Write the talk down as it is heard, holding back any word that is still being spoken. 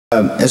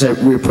As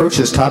we approach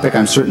this topic,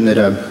 I'm certain that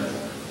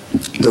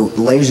the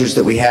lasers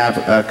that we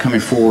have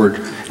coming forward,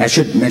 and I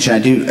should mention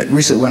I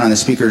recently went on the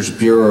Speakers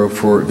Bureau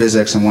for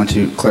VisX and want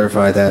to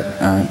clarify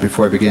that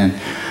before I begin.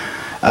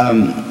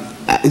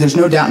 There's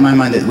no doubt in my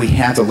mind that we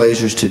have the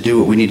lasers to do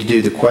what we need to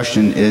do. The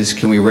question is,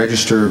 can we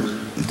register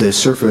the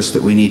surface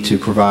that we need to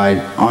provide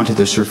onto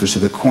the surface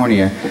of the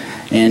cornea,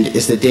 and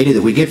is the data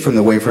that we get from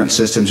the Wavefront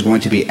systems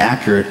going to be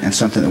accurate and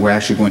something that we're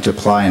actually going to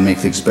apply and make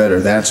things better?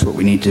 That's what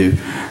we need to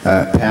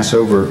pass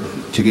over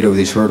to get over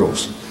these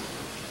hurdles.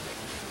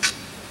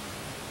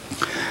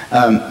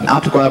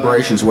 Optical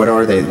aberrations, what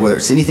are they? Well,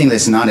 it's anything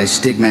that's not a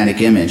stigmatic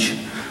image.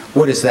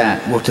 What is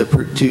that? Well,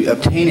 to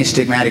obtain a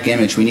stigmatic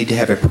image, we need to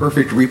have a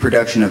perfect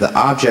reproduction of the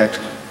object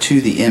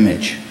to the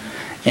image.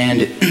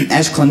 And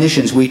as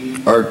clinicians, we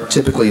are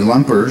typically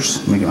lumpers.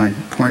 Let me get my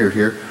pointer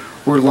here.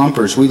 We're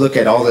lumpers. We look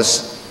at all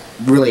this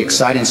really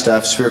exciting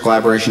stuff, spherical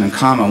aberration and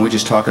comma, and we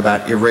just talk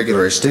about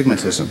irregular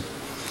astigmatism.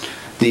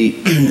 The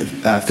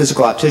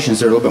physical opticians,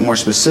 they're a little bit more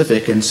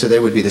specific, and so they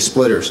would be the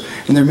splitters.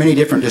 And there are many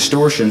different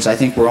distortions. I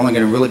think we're only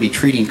going to really be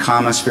treating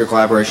comma, spherical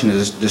aberration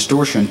as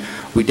distortion.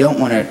 We don't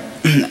want to,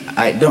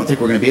 I don't think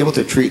we're going to be able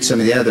to treat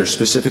some of the others,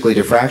 specifically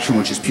diffraction,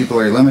 which is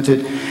pupillary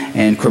limited,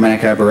 and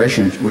chromatic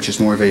aberration, which is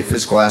more of a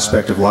physical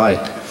aspect of light.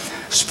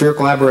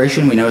 Spherical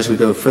aberration, we know as we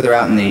go further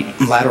out in the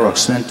lateral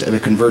extent of a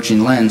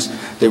converging lens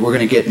that we're going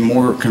to get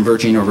more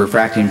converging or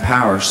refracting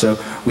power. So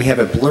we have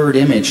a blurred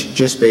image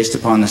just based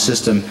upon the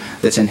system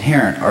that's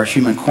inherent. Our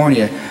human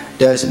cornea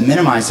does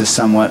minimize this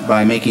somewhat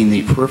by making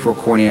the peripheral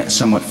cornea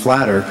somewhat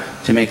flatter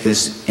to make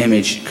this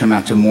image come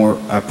out to more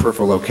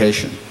peripheral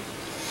location.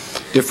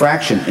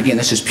 Diffraction, again,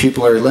 this is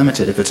pupillary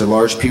limited. If it's a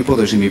large pupil,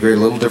 there's going to be very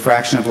little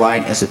diffraction of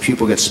light. As the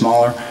pupil gets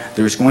smaller,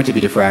 there's going to be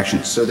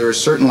diffraction. So there is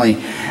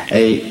certainly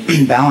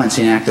a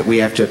balancing act that we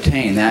have to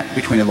obtain, that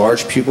between a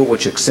large pupil,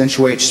 which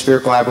accentuates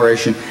spherical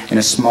aberration, and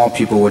a small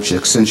pupil, which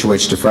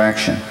accentuates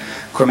diffraction.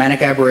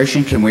 Chromatic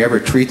aberration, can we ever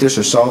treat this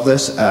or solve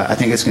this? I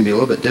think it's going to be a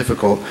little bit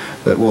difficult,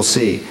 but we'll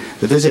see.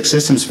 The VisX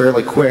system is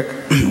fairly quick.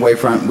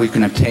 Wavefront, we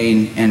can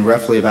obtain in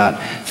roughly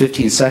about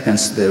 15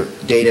 seconds the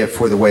data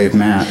for the wave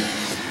map.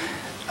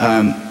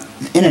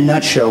 In a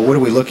nutshell, what are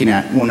we looking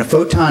at? When a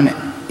photon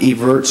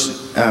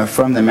everts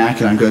from the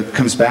macula and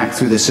comes back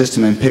through the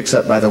system and picks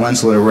up by the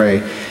lens-lit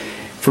array,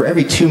 for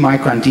every 2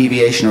 micron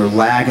deviation or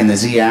lag in the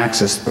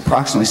z-axis,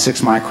 approximately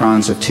 6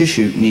 microns of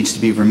tissue needs to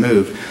be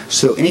removed.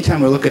 So anytime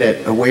we're looking at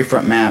a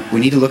wavefront map, we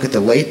need to look at the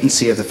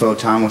latency of the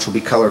photon, which will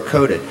be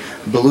color-coded.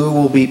 Blue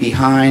will be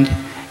behind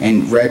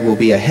and red will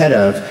be ahead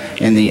of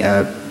in the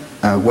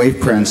wave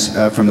prints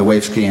from the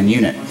WaveScan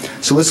unit.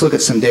 So let's look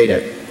at some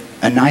data.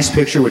 A nice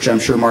picture, which I'm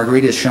sure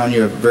Margarita has shown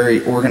you, of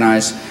very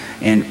organized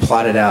and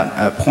plotted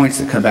out points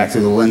that come back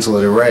through the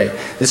lens-lit array.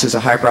 This is a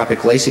hyperopic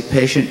LASIK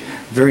patient,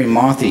 very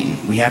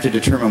moth-eaten. We have to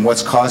determine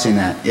what's causing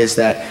that. Is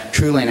that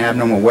truly an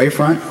abnormal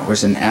wavefront, or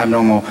is it an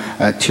abnormal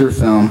tear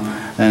film,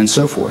 and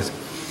so forth?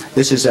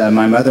 This is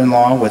my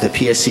mother-in-law with a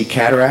PSC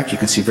cataract. You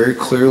can see very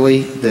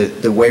clearly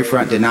the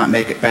wavefront did not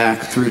make it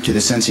back through to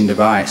the sensing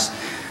device.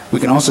 We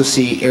can also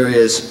see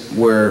areas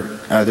where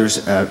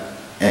there's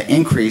an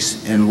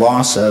increase in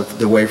loss of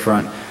the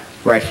wavefront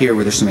right here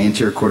where there's some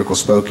anterior cortical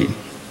spoking.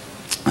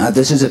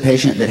 This is a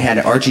patient that had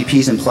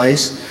RGPs in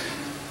place.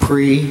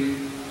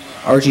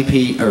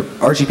 RGP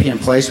in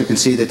place, we can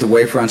see that the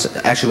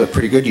wavefronts actually look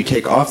pretty good. You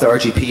take off the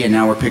RGP and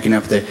now we're picking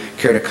up the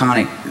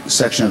keratoconic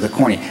section of the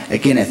cornea.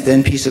 Again, a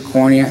thin piece of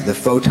cornea, the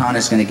photon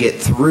is going to get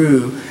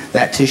through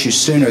that tissue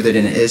sooner than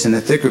it is in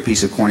the thicker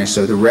piece of cornea.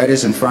 So the red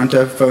is in front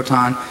of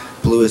photon,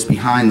 blue is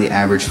behind the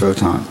average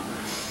photon.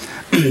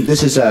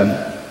 This is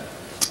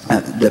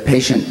the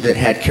patient that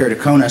had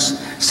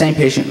keratoconus, same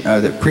patient,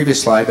 the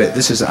previous slide, but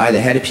this is the eye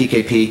that had a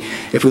PKP.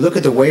 If we look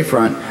at the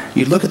wavefront,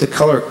 you'd look at the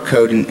color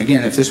code, and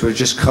again, if this was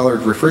just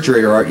colored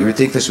refrigerator art, you would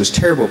think this was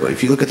terrible, but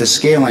if you look at the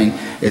scaling,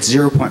 it's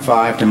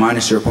 0.5 to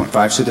minus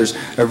 0.5, so there's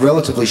a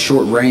relatively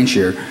short range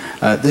here.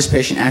 This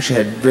patient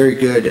actually had very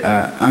good,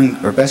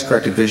 or best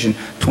corrected vision,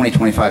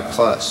 20/25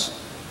 plus.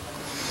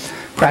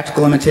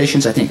 Practical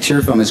limitations, I think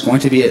tear film is going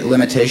to be a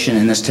limitation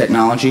in this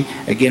technology.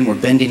 Again, we're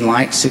bending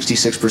light.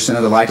 66%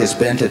 of the light is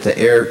bent at the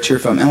air-tear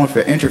film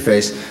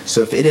interface,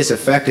 so if it is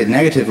affected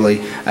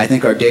negatively, I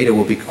think our data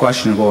will be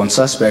questionable and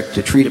suspect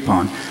to treat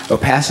upon.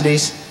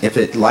 Opacities,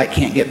 if light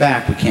can't get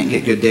back, we can't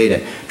get good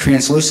data.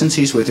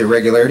 Translucencies with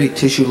irregularity,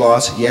 tissue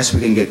loss, yes,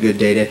 we can get good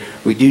data.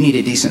 We do need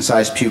a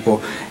decent-sized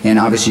pupil, and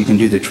obviously you can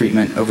do the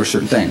treatment over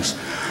certain things.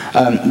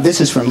 This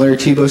is from Larry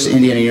Tebos,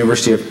 Indiana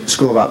University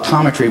School of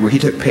Optometry, where he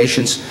took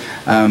patients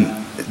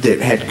that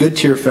had good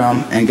tear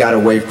film and got a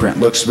wave print.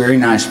 Looks very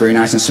nice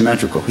and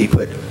symmetrical. He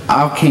put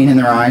alkane in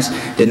their eyes,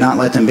 did not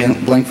let them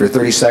blink for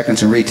 30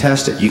 seconds and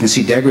retest it. You can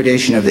see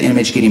degradation of the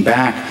image getting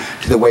back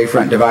to the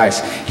wavefront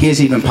device. He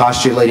has even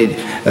postulated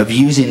of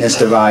using this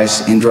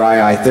device in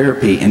dry eye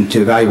therapy and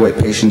to evaluate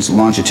patients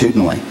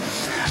longitudinally.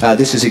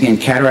 This is again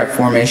cataract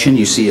formation.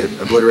 You see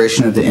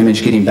obliteration of the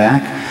image getting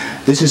back.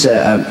 This is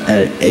an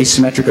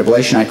asymmetric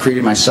ablation I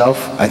created myself,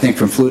 I think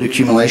from fluid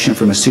accumulation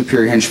from a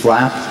superior hinge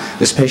flap.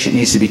 This patient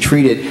needs to be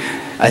treated.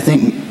 I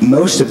think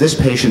most of this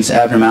patient's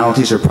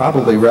abnormalities are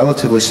probably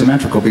relatively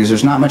symmetrical because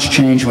there's not much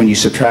change when you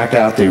subtract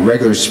out the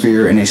regular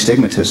sphere and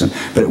astigmatism,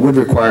 but it would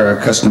require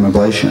a custom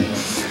ablation.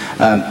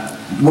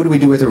 What do we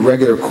do with a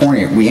regular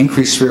cornea? We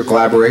increase spherical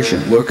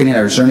aberration. Looking at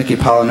our Zernike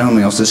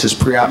polynomials, this is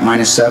pre-op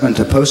 -7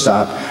 to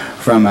post-op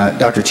from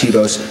Dr.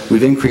 Tebos,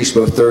 we've increased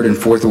both third and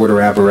fourth order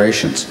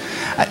aberrations.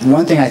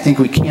 One thing I think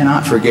we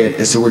cannot forget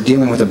is that we're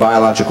dealing with a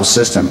biological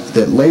system.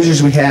 The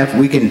lasers we have,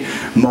 we can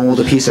mold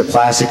a piece of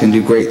plastic and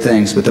do great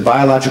things, but the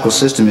biological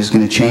system is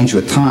going to change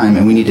with time,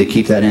 and we need to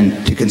keep that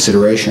into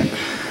consideration.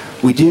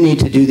 We do need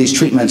to do these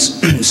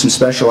treatments, some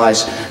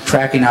specialized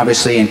tracking,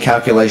 obviously, and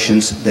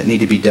calculations that need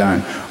to be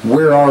done.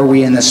 Where are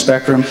we in the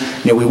spectrum?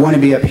 You know, we want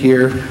to be up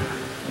here.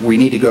 We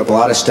need to go up a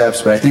lot of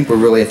steps, but I think we're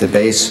really at the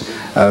base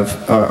of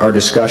our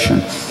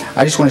discussion.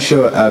 I just want to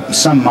show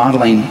some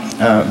modeling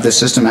of the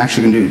system.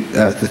 Actually, going to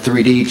do the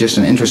 3D just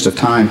in the interest of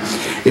time.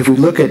 If we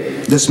look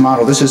at this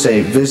model, this is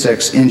a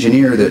Vizx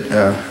engineer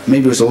that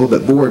maybe was a little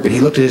bit bored, but he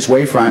looked at his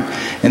wavefront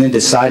and then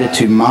decided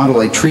to model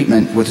a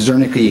treatment with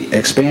Zernike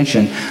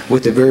expansion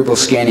with the variable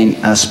scanning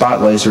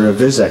spot laser of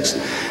Vizx.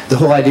 The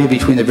whole idea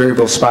between the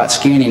variable spot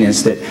scanning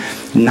is that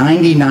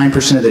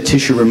 99% of the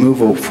tissue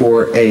removal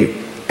for a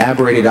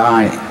aberrated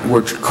eye,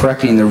 we're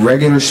correcting the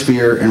regular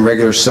sphere and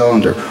regular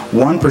cylinder.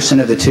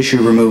 1% of the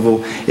tissue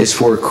removal is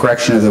for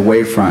correction of the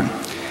wavefront.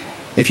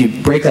 If you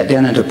break that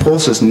down into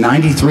pulses,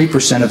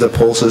 93% of the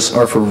pulses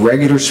are for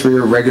regular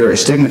sphere, regular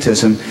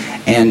astigmatism,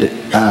 and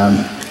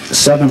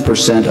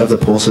 7% of the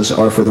pulses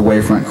are for the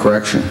wavefront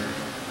correction.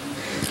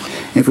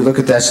 If we look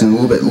at this in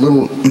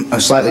a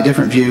slightly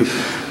different view,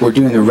 we're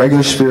doing the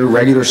regular sphere,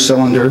 regular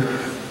cylinder,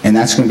 and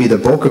that's going to be the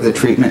bulk of the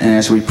treatment, and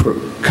as we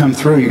come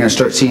through, you're going to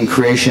start seeing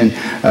creation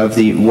of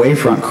the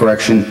wavefront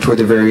correction toward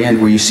the very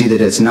end, where you see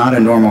that it's not a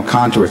normal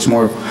contour. It's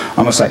more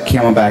almost like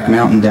Camelback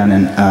Mountain down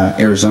in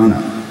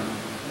Arizona.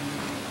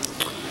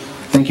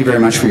 Thank you very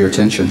much for your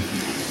attention.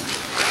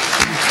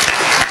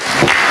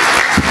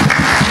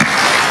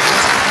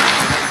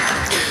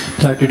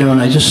 Dr. Doan,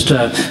 I just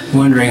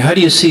wondering, how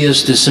do you see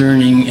us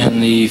discerning in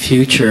the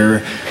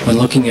future when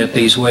looking at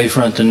these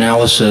wavefront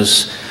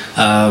analysis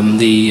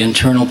the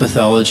internal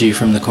pathology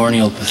from the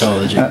corneal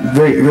pathology?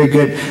 Very, very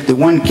good. The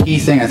one key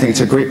thing, I think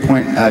it's a great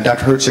point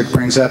Dr. Herzog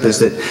brings up, is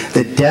that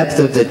the depth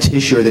of the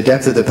tissue or the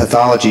depth of the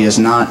pathology is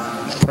not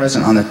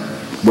present on the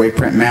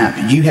waveprint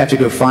map. You have to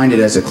go find it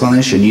as a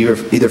clinician. You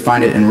either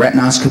find it in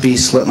retinoscopy,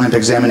 slit lamp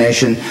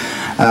examination,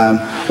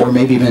 or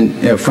maybe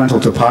even frontal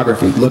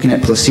topography, looking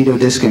at placido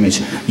disc image.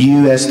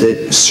 You as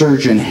the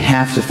surgeon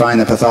have to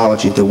find the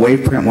pathology. The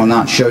waveprint will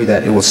not show you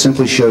that. It will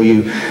simply show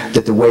you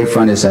that the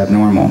wavefront is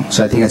abnormal.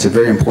 So I think that's a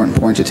very important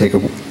point to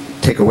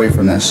take away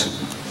from this.